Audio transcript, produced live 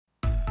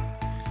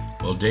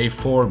Well, day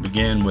 4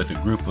 began with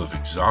a group of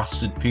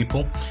exhausted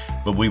people,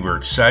 but we were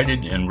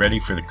excited and ready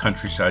for the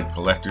Countryside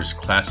Collectors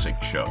Classic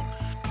show.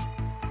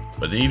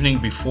 But the evening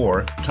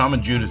before, Tom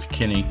and Judith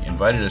Kinney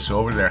invited us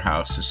over to their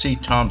house to see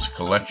Tom's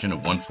collection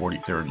of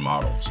 143rd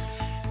models.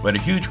 We had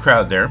a huge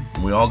crowd there.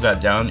 We all got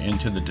down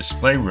into the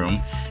display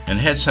room and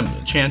had some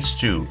chance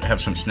to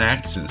have some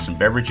snacks and some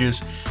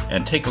beverages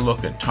and take a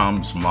look at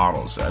Tom's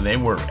models. They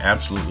were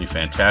absolutely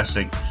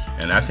fantastic,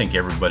 and I think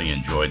everybody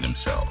enjoyed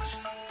themselves.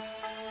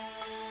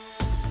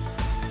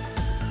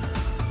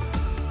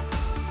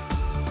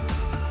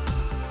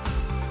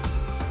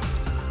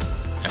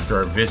 After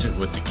our visit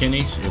with the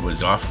Kinneys, it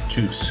was off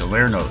to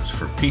Salerno's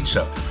for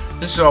pizza.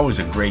 This is always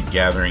a great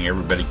gathering.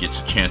 Everybody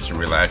gets a chance to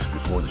relax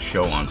before the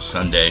show on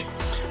Sunday.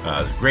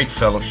 Great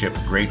fellowship,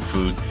 great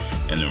food,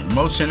 and the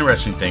most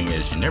interesting thing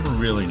is you never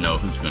really know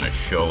who's going to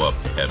show up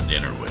to have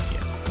dinner with you.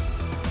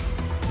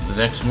 The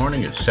next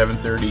morning at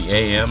 7:30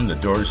 a.m. the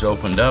doors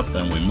opened up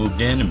and we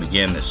moved in and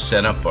began to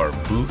set up our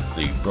booth,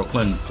 the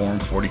Brooklyn Form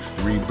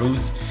 43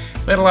 booth.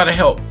 We had a lot of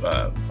help.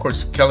 Of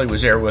course, Kelly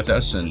was there with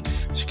us, and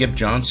Skip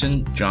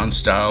Johnson, John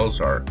Stiles,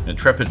 our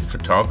intrepid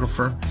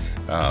photographer,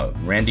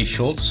 Randy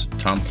Schultz,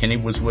 Tom Kinney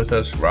was with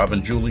us, Rob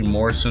and Julie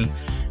Morrison,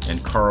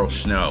 and Carl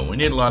Snow. We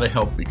need a lot of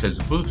help because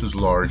the booth is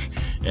large,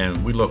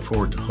 and we look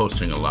forward to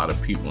hosting a lot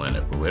of people in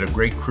it. But we had a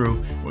great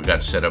crew. We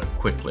got set up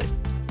quickly.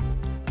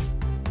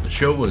 The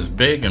show was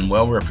big and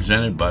well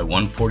represented by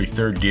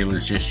 143rd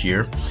dealers this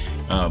year,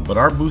 but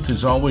our booth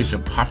is always a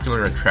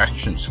popular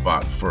attraction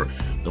spot for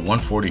the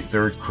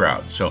 143rd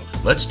crowd. So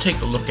let's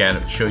take a look at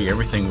it, show you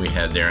everything we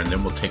had there, and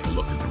then we'll take a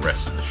look at the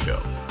rest of the show.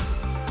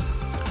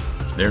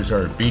 There's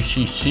our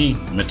BCC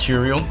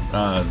material,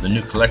 the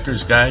new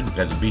collector's guide. We've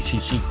got the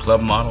BCC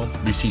club model,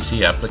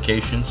 BCC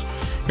applications.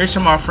 Here's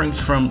some offerings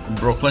from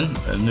Brooklyn,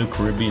 a new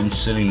Caribbean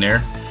sitting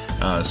there,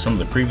 some of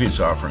the previous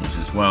offerings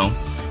as well.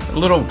 A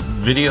little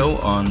video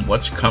on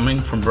what's coming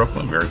from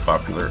Brooklyn, very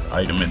popular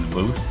item in the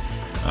booth.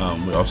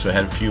 We also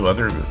had a few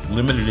other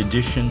limited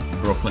edition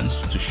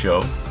Brooklyns to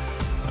show.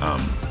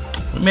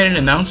 We made an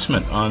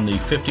announcement on the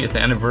 50th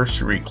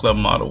anniversary club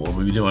model.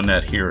 We'll be doing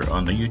that here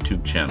on the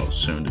YouTube channel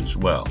soon as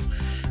well.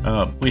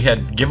 We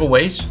had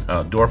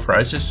giveaways, door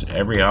prizes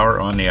every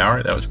hour on the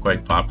hour. That was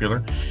quite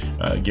popular,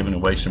 giving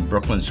away some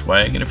Brooklyn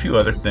swag and a few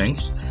other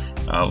things.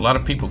 A lot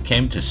of people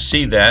came to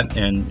see that,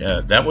 and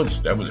that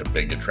was a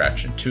big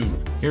attraction too.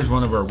 Here's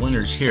one of our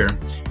winners here.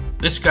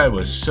 This guy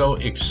was so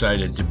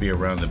excited to be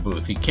around the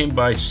booth. He came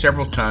by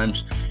several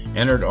times,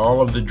 entered all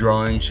of the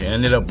drawings,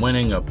 ended up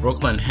winning a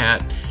Brooklyn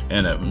hat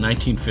and a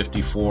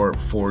 1954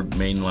 Ford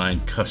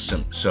Mainline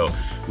Custom. So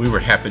we were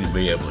happy to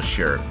be able to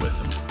share it with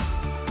him.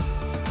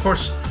 Of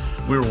course,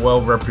 we were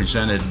well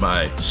represented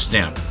by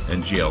Stamp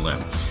and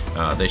GLM.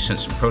 They sent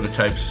some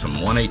prototypes, some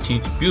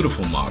 1/18th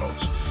beautiful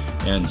models,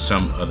 and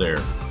some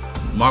other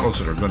models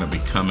that are going to be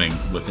coming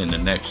within the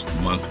next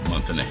month,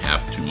 month and a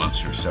half, 2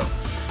 months or so.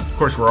 Of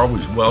course, we're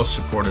always well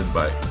supported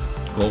by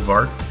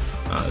Goldvark.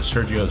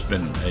 Sergio's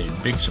been a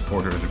big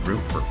supporter of the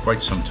group for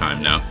quite some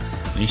time now,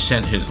 and he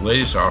sent his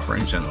latest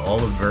offerings in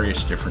all of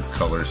various different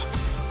colors.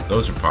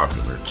 Those are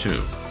popular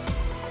too.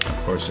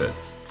 Of course, that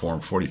Form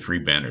 43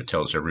 banner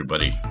tells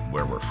everybody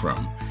where we're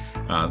from.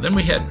 Then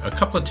we had a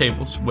couple of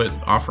tables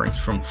with offerings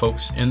from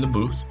folks in the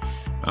booth,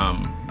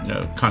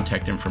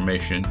 contact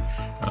information,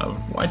 a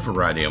wide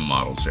variety of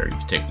models there. You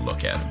can take a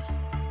look at them.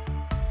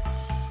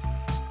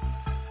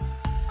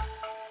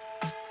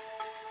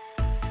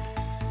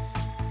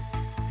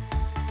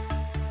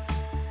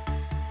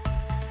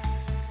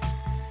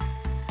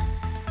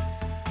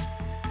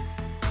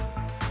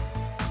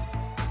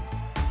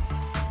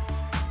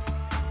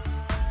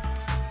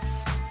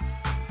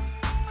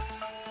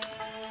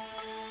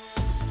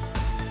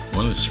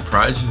 One of the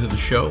surprises of the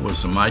show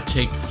was the My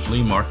Take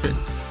flea market,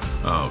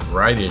 a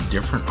variety of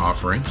different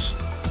offerings.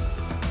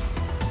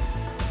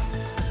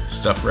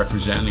 Stuff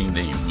representing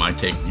the My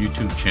Take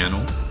YouTube channel.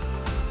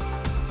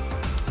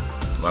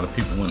 A lot of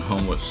people went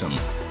home with some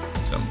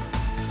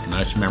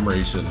nice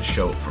memories of the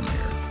show from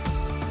here.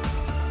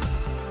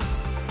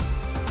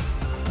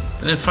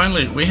 And then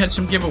finally, we had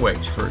some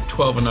giveaways for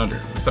 12 and under.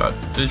 We thought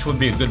this would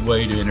be a good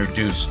way to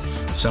introduce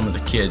some of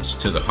the kids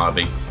to the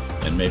hobby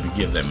and maybe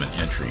give them an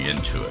entry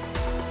into it.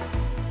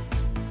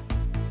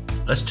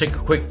 Let's take a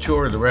quick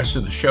tour of the rest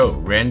of the show.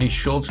 Randy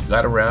Schultz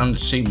got around to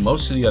see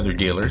most of the other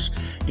dealers.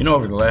 You know,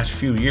 over the last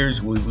few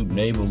years, we've been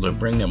able to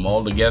bring them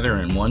all together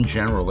in one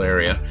general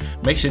area.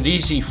 Makes it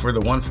easy for the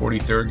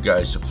 143rd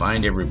guys to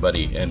find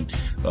everybody and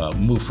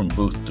move from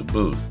booth to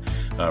booth.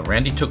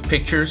 Randy took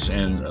pictures,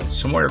 and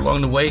somewhere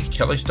along the way,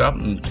 Kelly stopped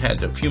and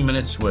had a few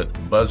minutes with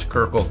Buzz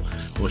Kirkle.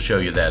 We'll show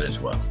you that as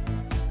well.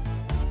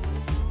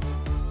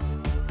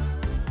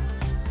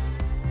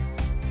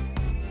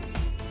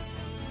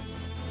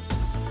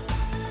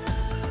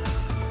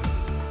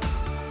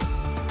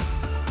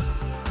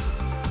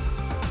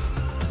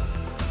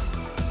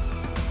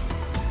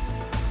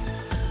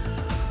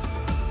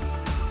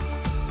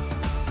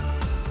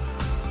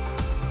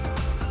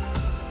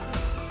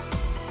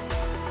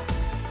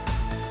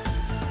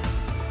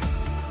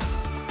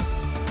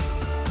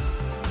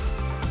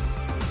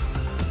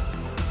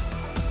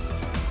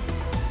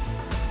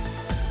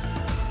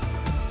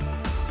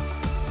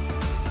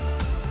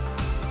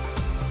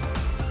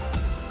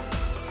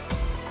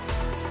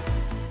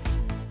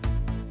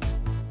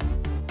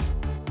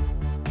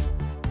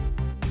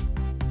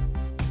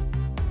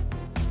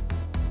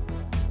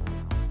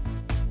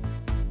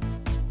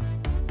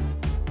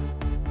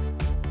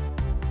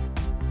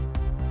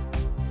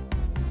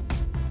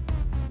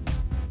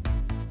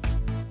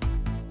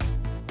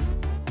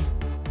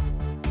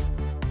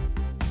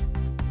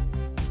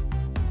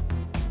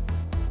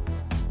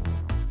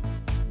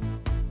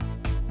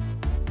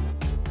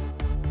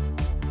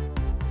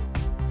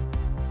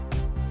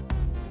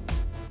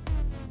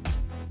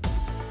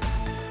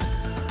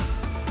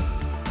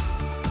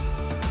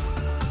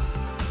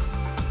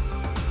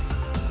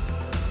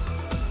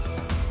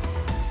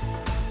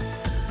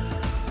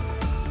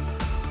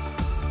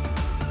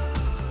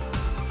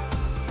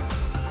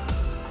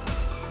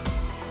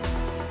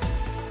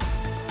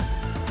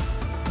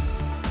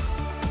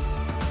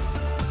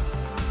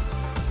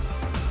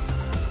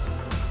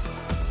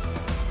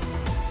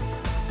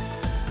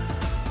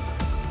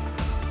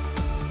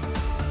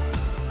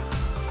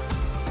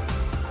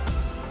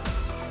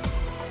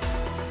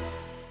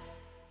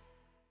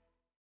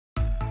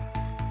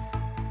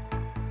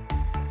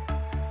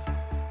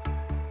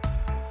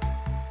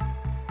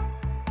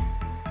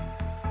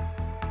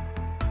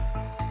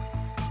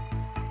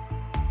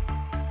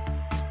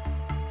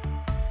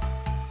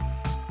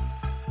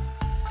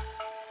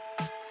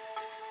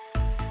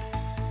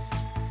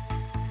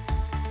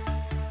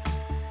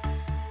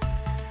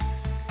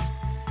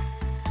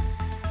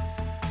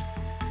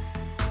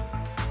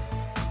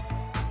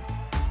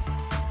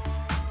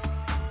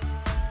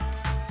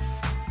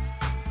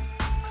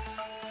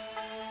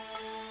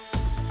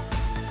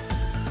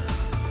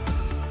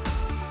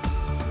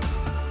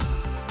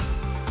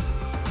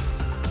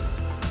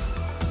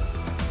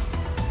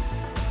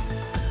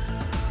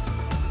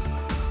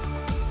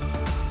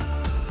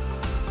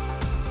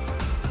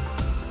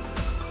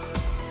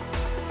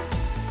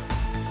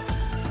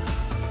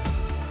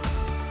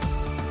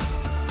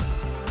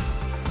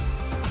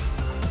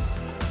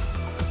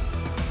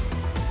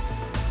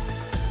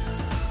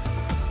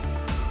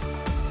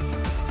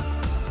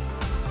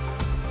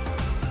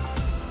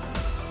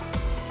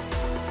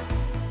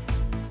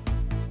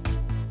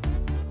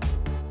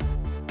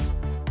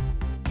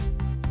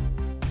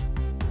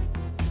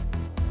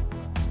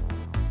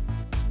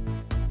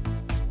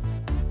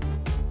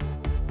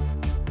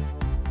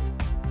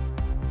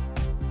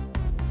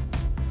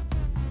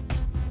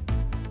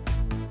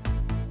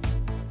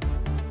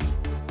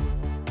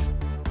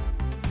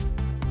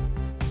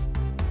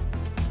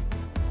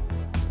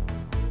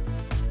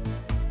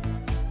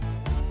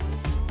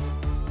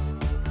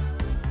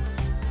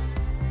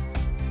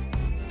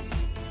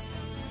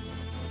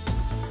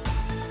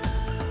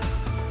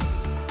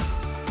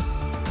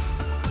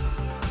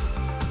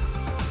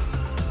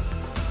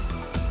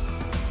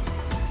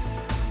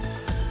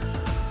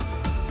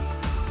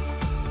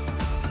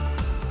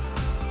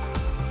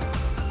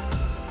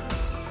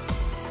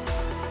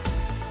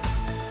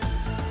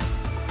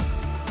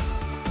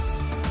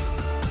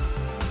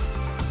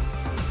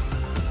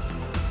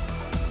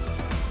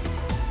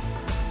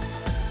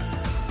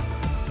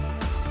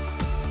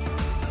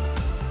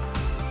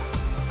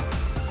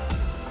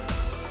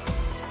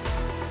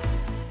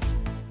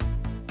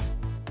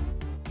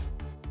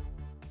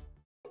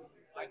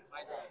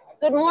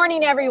 Good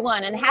morning,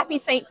 everyone, and happy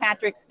St.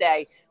 Patrick's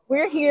Day.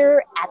 We're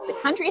here at the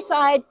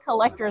Countryside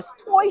Collectors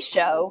Toy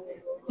Show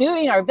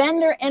doing our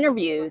vendor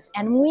interviews,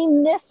 and we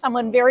missed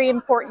someone very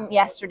important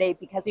yesterday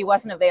because he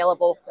wasn't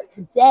available. But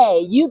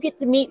today, you get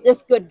to meet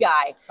this good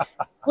guy.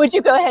 Would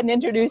you go ahead and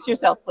introduce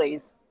yourself,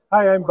 please?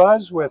 Hi, I'm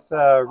Buzz with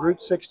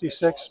Route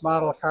 66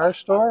 Model Car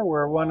Store.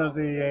 We're one of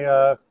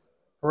the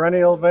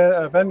perennial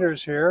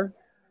vendors here,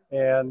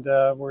 and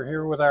we're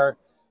here with our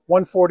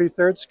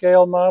 1/43rd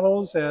scale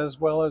models as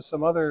well as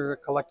some other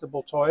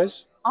collectible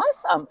toys.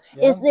 Awesome.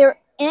 Yeah. Is there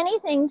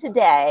anything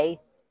today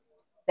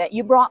that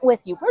you brought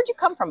with you? Where'd you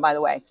come from, by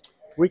the way?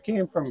 We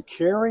came from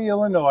Cary,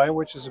 Illinois,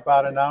 which is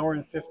about an hour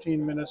and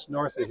 15 minutes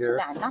north of here.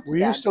 Not too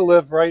We bad. used to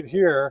live right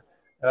here,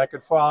 and I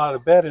could fall out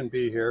of bed and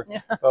be here.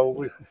 But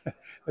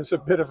it's a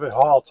bit of a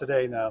haul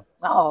today now.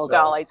 Oh, so,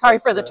 golly. Sorry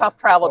for the tough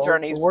travel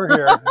journeys. We're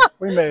here.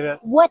 We made it.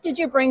 What did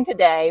you bring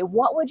today?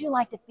 What would you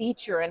like to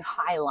feature and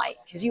highlight?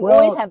 Because you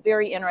always have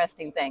very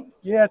interesting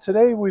things. Yeah,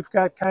 today we've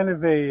got kind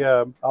of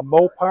a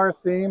Mopar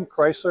theme,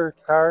 Chrysler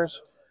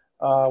cars.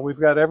 We've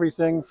got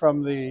everything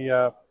from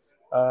the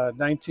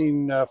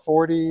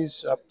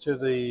 1940s up to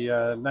the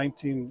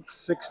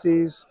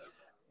 1960s,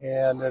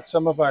 and it's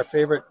some of our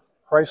favorite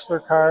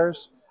Chrysler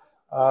cars.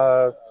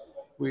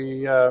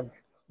 We have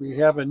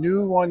a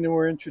new one that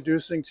we're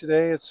introducing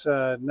today. It's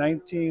a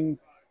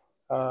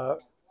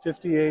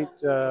 1958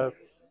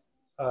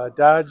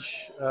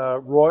 Dodge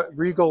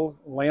Regal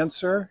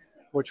Lancer,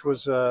 which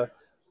was a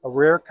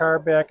rare car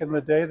back in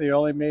the day. They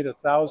only made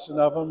 1,000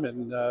 of them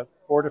in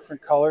 4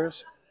 different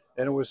colors,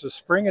 and it was a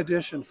spring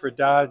edition for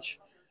Dodge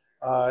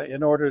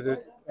in order to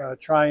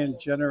try and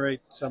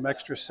generate some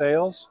extra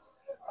sales.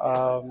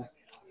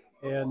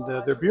 And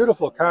they're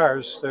beautiful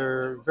cars.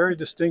 They're very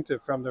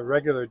distinctive from the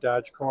regular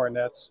Dodge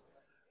Coronets.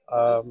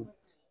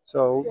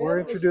 So we're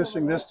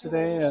introducing this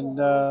today, and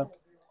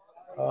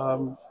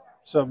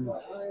some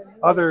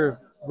other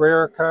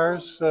rare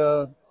cars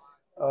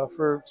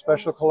for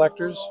special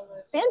collectors.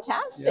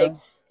 Fantastic.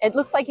 Yeah. It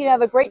looks like you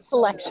have a great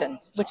selection,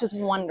 which is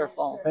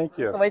wonderful. Thank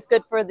you. It's always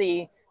good for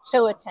the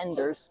show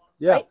attenders.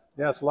 Yeah, right?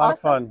 Yeah, it's a lot of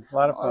fun. A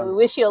lot of fun. Well, we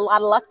wish you a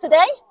lot of luck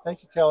today.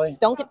 Thank you, Kelly.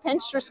 Don't get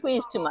pinched or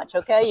squeezed too much,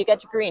 okay? You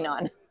got your green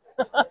on.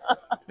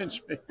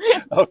 Pinch me.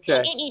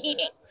 Okay.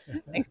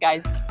 Thanks,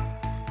 guys.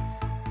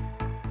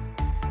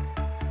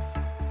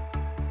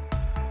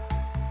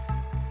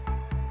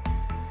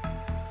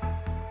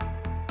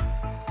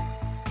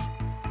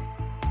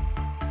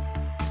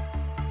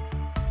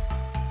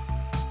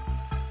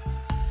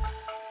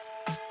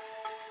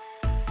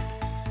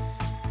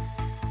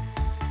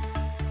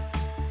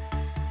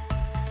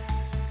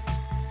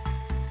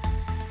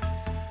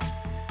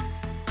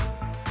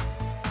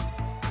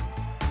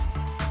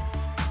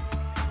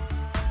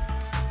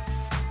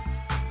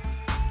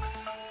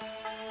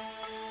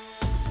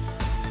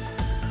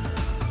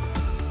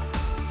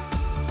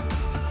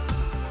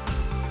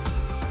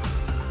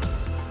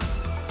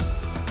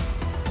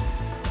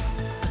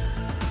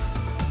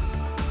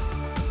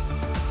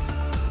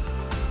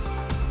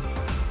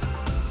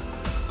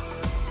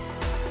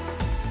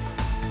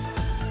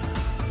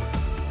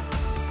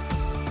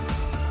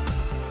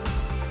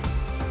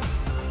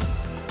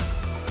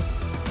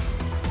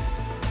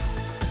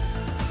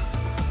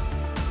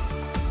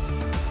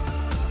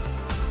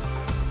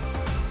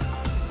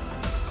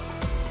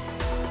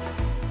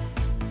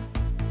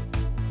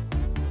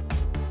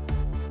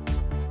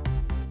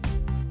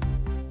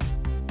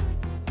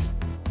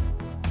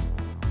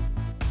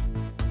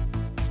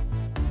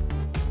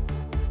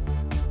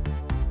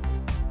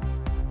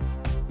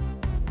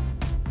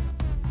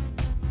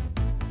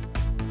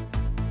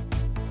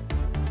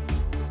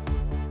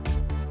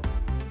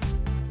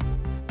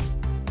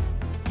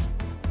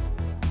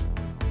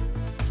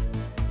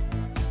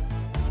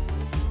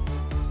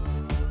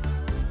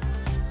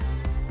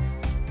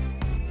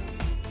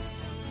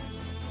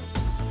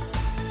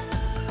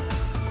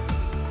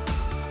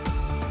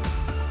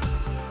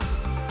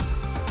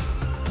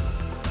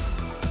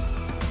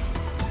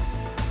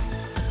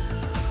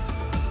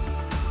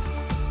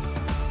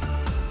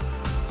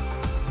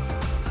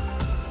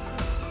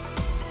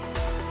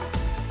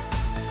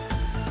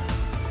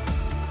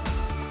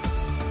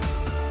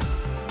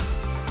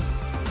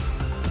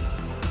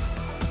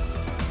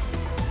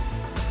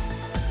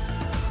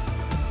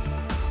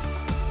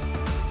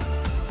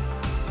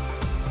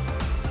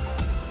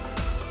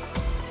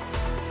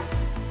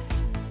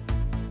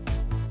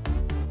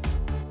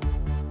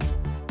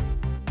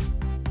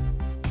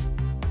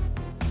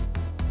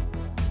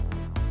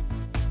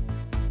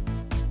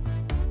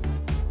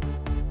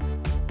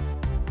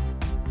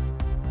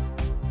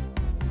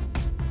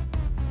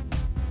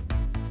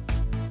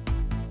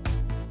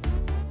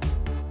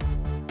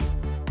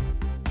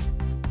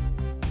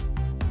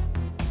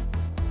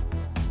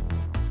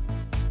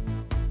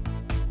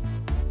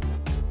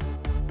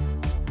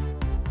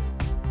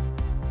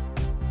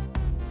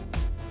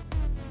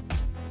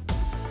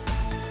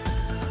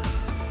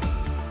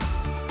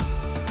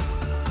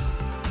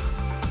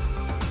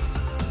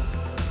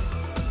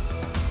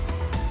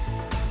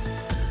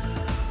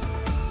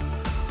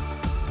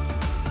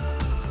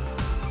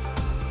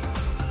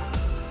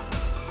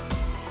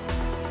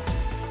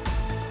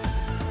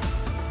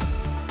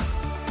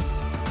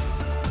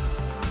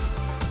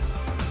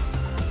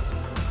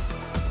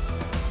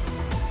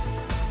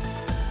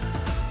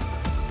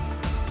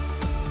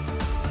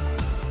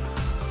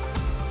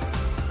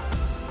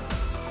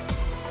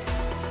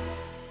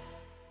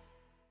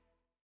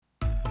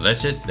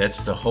 That's it.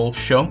 That's the whole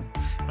show.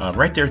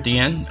 Right there at the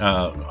end,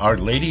 our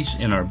ladies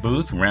in our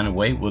booth ran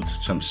away with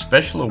some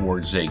special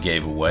awards they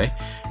gave away.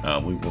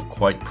 We were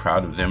quite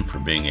proud of them for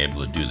being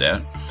able to do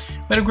that.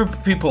 We had a group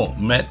of people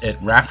met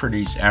at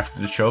Rafferty's after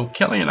the show.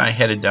 Kelly and I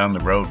headed down the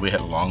road. We had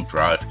a long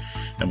drive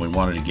and we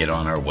wanted to get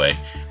on our way.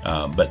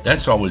 But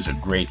that's always a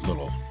great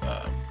little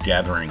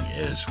gathering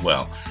as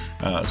well.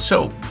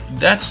 So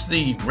that's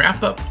the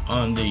wrap up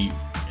on the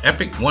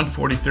epic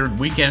 143rd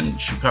weekend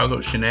Chicago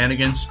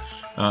shenanigans.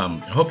 I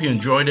hope you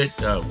enjoyed it.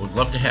 Would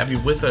love to have you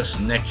with us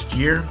next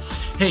year.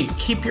 Hey,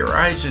 keep your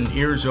eyes and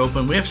ears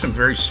open. We have some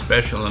very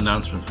special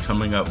announcements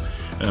coming up,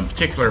 in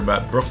particular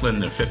about Brooklyn,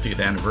 the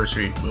 50th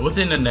anniversary.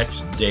 Within the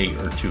next day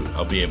or two,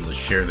 I'll be able to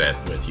share that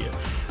with you.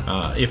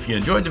 If you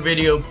enjoyed the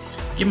video,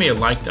 give me a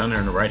like down there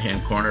in the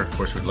right-hand corner. Of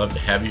course, we'd love to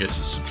have you as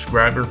a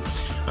subscriber.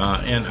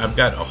 And I've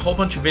got a whole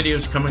bunch of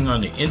videos coming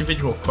on the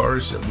individual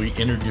cars that we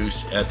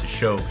introduced at the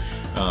show.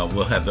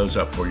 We'll have those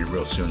up for you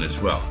real soon as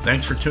well.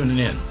 Thanks for tuning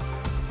in.